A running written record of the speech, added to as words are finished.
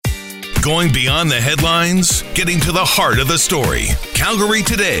Going beyond the headlines, getting to the heart of the story. Calgary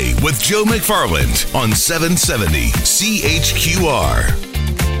Today with Joe McFarland on 770 CHQR.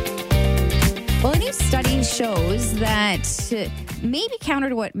 Well, a new study shows that, maybe counter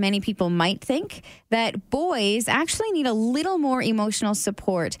to what many people might think, that boys actually need a little more emotional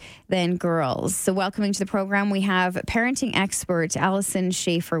support than girls. So welcoming to the program, we have parenting expert Alyson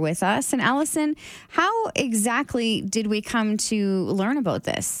Schafer with us. And Alyson, how exactly did we come to learn about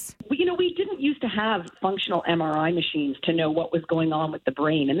this? We didn't used to have functional MRI machines to know what was going on with the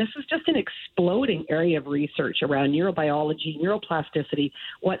brain. And this is just an exploding area of research around neurobiology, neuroplasticity,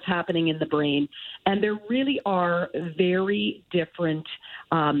 what's happening in the brain. And there really are very different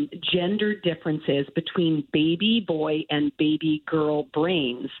gender differences between baby boy and baby girl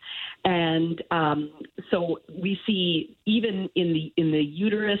brains. And so we see even in the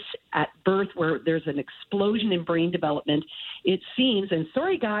uterus at birth where there's an explosion in brain development, it seems, and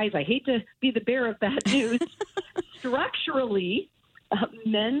sorry guys, I hate to be the bearer of bad news, structurally,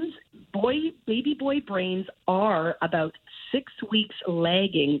 men's baby boy brains are about 6 weeks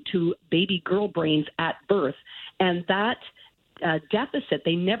lagging to baby girl brains at birth. And that deficit,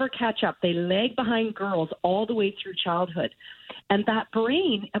 they never catch up. They lag behind girls all the way through childhood. And that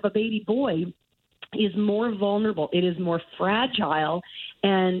brain of a baby boy is more vulnerable. It is more fragile.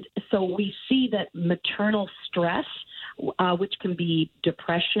 And so we see that maternal stress, which can be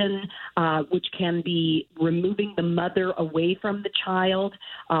depression, which can be removing the mother away from the child,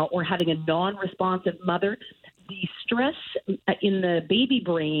 or having a non-responsive mother. The stress in the baby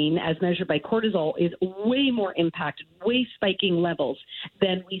brain, as measured by cortisol, is way more impacted, way spiking levels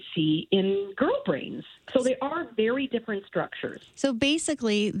than we see in girl brains. So they are very different structures. So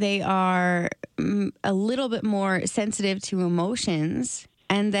basically, they are a little bit more sensitive to emotions,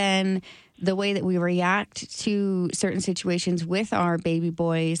 and then the way that we react to certain situations with our baby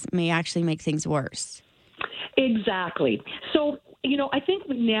boys may actually make things worse. Exactly. So, I think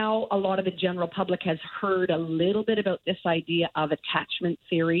now a lot of the general public has heard a little bit about this idea of attachment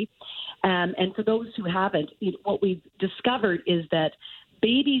theory. And for those who haven't, what we've discovered is that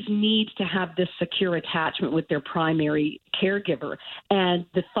babies need to have this secure attachment with their primary caregiver. And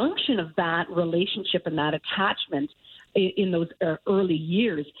the function of that relationship and that attachment in those early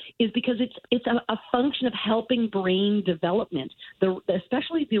years is because it's a function of helping brain development,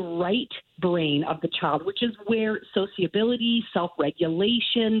 especially the right brain of the child, which is where sociability,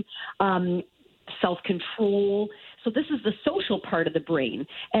 self-regulation, self-control. So this is the social part of the brain.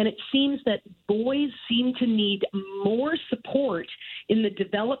 And it seems that boys seem to need more support in the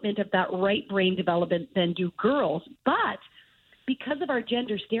development of that right brain development than do girls. But because of our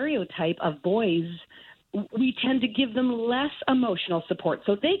gender stereotype of boys, we tend to give them less emotional support.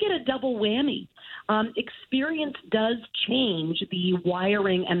 So they get a double whammy. Experience does change the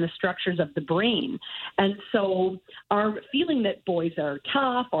wiring and the structures of the brain. And so our feeling that boys are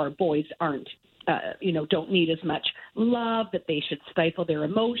tough or boys aren't, don't need as much love, that they should stifle their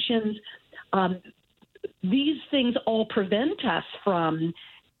emotions, these things all prevent us from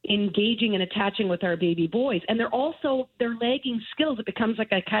engaging and attaching with our baby boys. And they're lagging skills. It becomes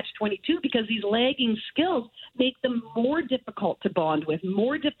like a catch-22 because these lagging skills make them more difficult to bond with,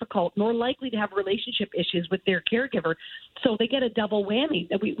 more likely to have relationship issues with their caregiver. So they get a double whammy.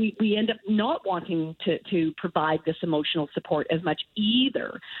 We end up not wanting to provide this emotional support as much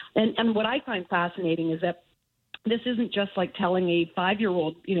either. And what I find fascinating is that this isn't just like telling a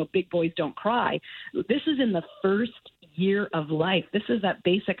 5-year-old, big boys don't cry. This is in the first year of life. This is that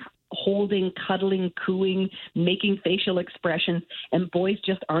basic holding, cuddling, cooing, making facial expressions, and boys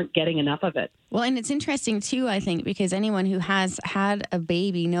just aren't getting enough of it. Well, and it's interesting too, I think, because anyone who has had a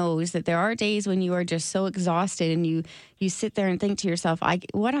baby knows that there are days when you are just so exhausted and you sit there and think to yourself,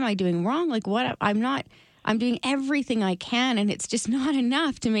 what am I doing wrong? Like, I'm doing everything I can, and it's just not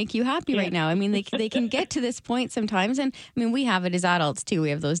enough to make you happy right now. I mean, they can get to this point sometimes, and I mean, we have it as adults too. We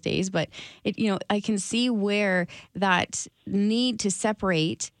have those days, but I can see where that need to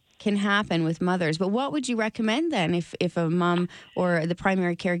separate can happen with mothers. But what would you recommend then if a mom or the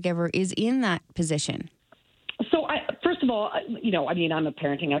primary caregiver is in that position? So, first of all, I'm a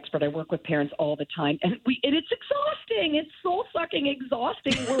parenting expert. I work with parents all the time, and it's exhausting. It's soul-sucking,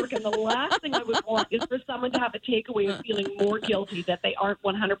 exhausting work. And the last thing I would want is for someone to have a takeaway of feeling more guilty that they aren't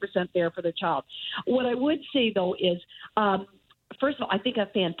 100% there for their child. What I would say, though, is first of all, I think a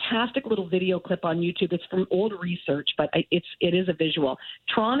fantastic little video clip on YouTube. It's from old research, but it is a visual.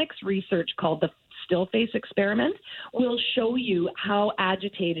 Tronics research called the still face experiment will show you how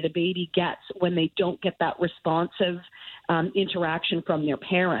agitated a baby gets when they don't get that responsive interaction from their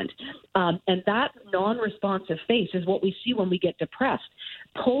parent. And that non-responsive face is what we see when we get depressed.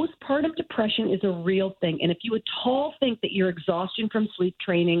 Postpartum depression is a real thing. And if you at all think that your exhaustion from sleep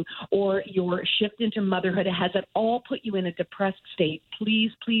training or your shift into motherhood has at all put you in a depressed state,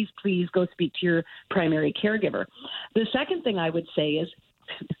 please, please, please go speak to your primary caregiver. The second thing I would say is,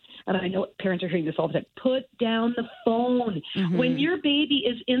 and I know parents are hearing this all the time, put down the phone. Mm-hmm. When your baby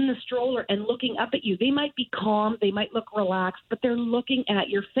is in the stroller and looking up at you, they might be calm, they might look relaxed, but they're looking at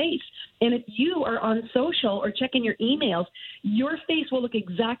your face. And if you are on social or checking your emails, your face will look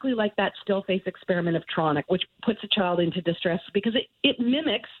exactly like that still face experiment of Tronic, which puts a child into distress because it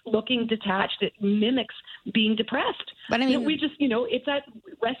mimics looking detached. It mimics being depressed. But I mean, we just, it's that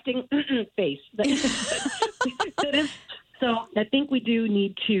resting face that is. So I think we do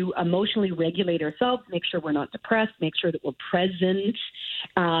need to emotionally regulate ourselves, make sure we're not depressed, make sure that we're present,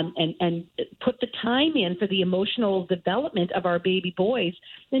 and put the time in for the emotional development of our baby boys.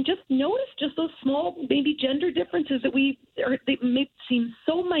 And just notice just those small, maybe gender differences that they may seem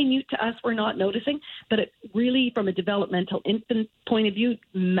so minute to us we're not noticing, but it really, from a developmental infant point of view,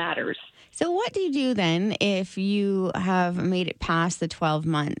 matters. So what do you do then if you have made it past the 12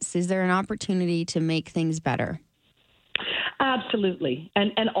 months? Is there an opportunity to make things better? Absolutely,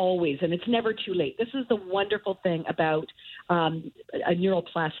 and always, and it's never too late. This is the wonderful thing about a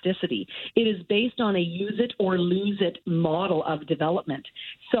neuroplasticity. It is based on a use it or lose it model of development.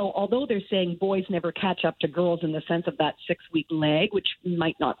 So although they're saying boys never catch up to girls in the sense of that 6-week lag, which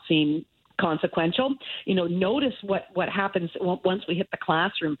might not seem consequential, notice what happens once we hit the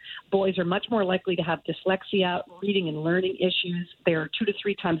classroom. Boys are much more likely to have dyslexia, reading and learning issues. They're 2 to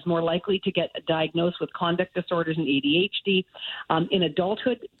 3 times more likely to get diagnosed with conduct disorders and ADHD. In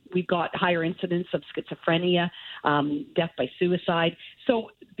adulthood, we've got higher incidence of schizophrenia, death by suicide. So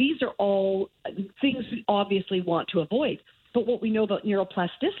these are all things we obviously want to avoid. But what we know about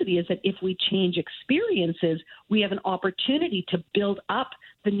neuroplasticity is that if we change experiences, we have an opportunity to build up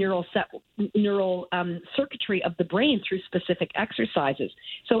the neural circuitry of the brain through specific exercises.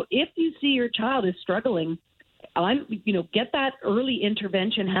 So if you see your child is struggling, get that early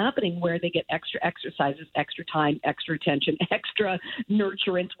intervention happening where they get extra exercises, extra time, extra attention, extra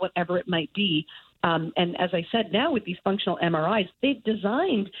nurturance, whatever it might be. And as I said, now with these functional MRIs, they've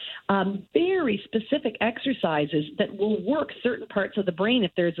designed very specific exercises that will work certain parts of the brain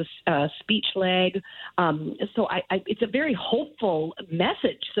if there's a speech lag. So it's a very hopeful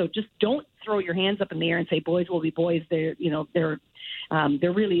message. So just don't throw your hands up in the air and say boys will be boys. There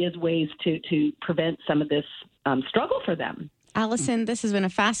really is ways to prevent some of this struggle for them. Alyson, this has been a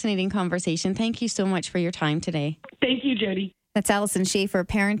fascinating conversation. Thank you so much for your time today. Thank you, Jodi. That's Alyson Schafer,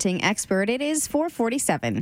 parenting expert. It is 4:47.